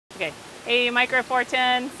Okay. Hey, Micro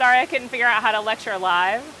 410. Sorry I couldn't figure out how to lecture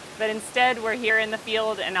live, but instead we're here in the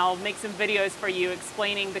field and I'll make some videos for you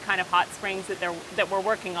explaining the kind of hot springs that we're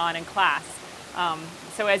working on in class.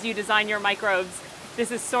 So as you design your microbes,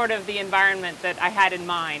 this is sort of the environment that I had in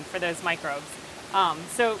mind for those microbes.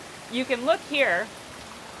 So you can look here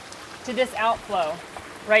to this outflow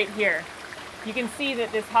right here. You can see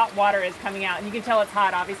that this hot water is coming out, and you can tell it's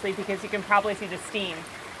hot obviously because you can probably see the steam.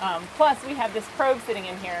 Plus we have this probe sitting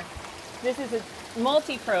in here. This is a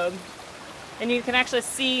multi-probe, and you can actually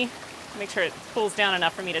see, make sure it pulls down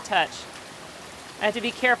enough for me to touch. I have to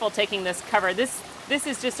be careful taking this cover. This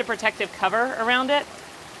is just a protective cover around it,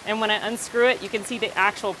 and when I unscrew it you can see the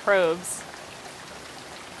actual probes.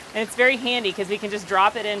 And it's very handy because we can just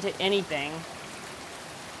drop it into anything.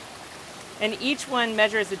 And each one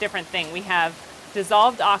measures a different thing. We have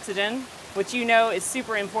dissolved oxygen, which you know is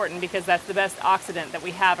super important because that's the best oxidant that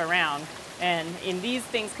we have around. And in these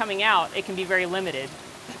things coming out, it can be very limited.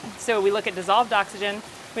 So we look at dissolved oxygen,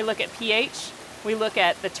 we look at pH, we look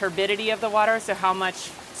at the turbidity of the water, so how much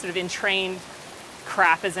sort of entrained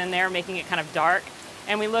crap is in there, making it kind of dark.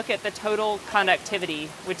 And we look at the total conductivity,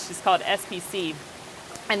 which is called SPC.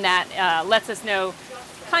 And that lets us know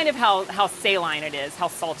kind of how saline it is, how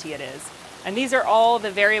salty it is. And these are all the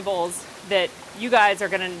variables that you guys are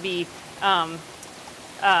going to be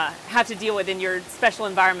have to deal with in your special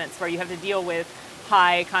environments where you have to deal with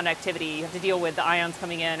high conductivity, you have to deal with the ions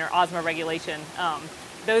coming in or osmoregulation.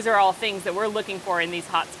 Those are all things that we're looking for in these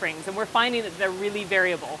hot springs, and we're finding that they're really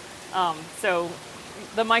variable. So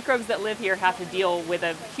the microbes that live here have to deal with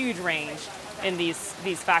a huge range in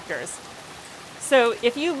these factors. So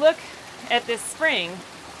if you look at this spring,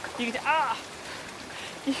 you can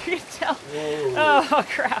tell, oh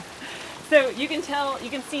crap. So you can tell,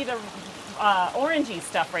 you can see the orangey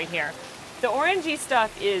stuff right here. The orangey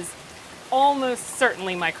stuff is almost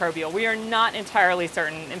certainly microbial. We are not entirely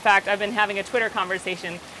certain. In fact, I've been having a Twitter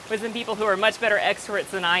conversation with some people who are much better experts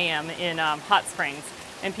than I am in hot springs,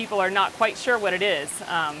 and people are not quite sure what it is.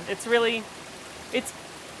 It's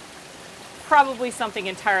probably something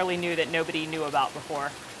entirely new that nobody knew about before.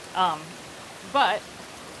 But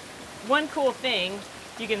one cool thing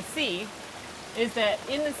you can see is that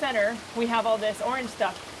in the center we have all this orange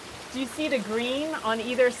stuff. Do you see the green on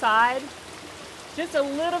either side? Just a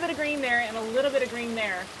little bit of green there and a little bit of green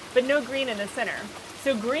there, but no green in the center.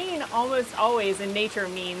 So green almost always in nature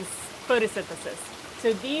means photosynthesis.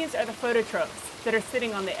 So these are the phototropes that are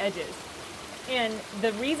sitting on the edges. And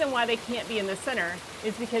the reason why they can't be in the center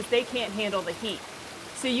is because they can't handle the heat.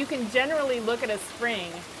 So you can generally look at a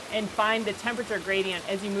spring and find the temperature gradient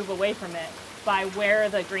as you move away from it by where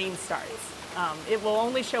the green starts. It will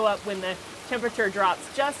only show up when the temperature drops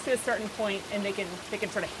just to a certain point and they can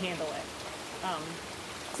sort of handle it.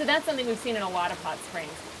 So that's something we've seen in a lot of hot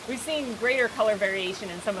springs. We've seen greater color variation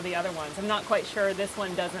in some of the other ones. I'm not quite sure this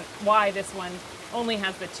one doesn't, why this one only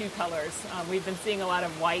has the two colors. We've been seeing a lot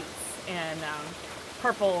of whites and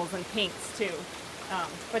purples and pinks too.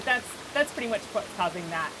 But that's pretty much what's causing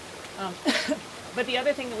that. But the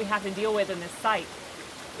other thing that we have to deal with in this site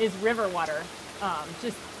is river water,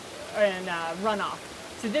 and runoff.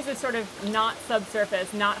 So this is sort of not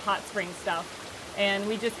subsurface, not hot spring stuff, and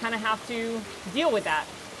we just kind of have to deal with that.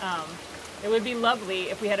 It would be lovely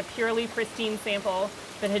if we had a purely pristine sample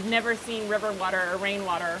that had never seen river water or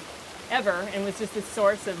rainwater ever and was just a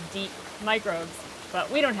source of deep microbes, but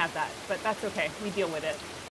we don't have that, but that's okay, we deal with it.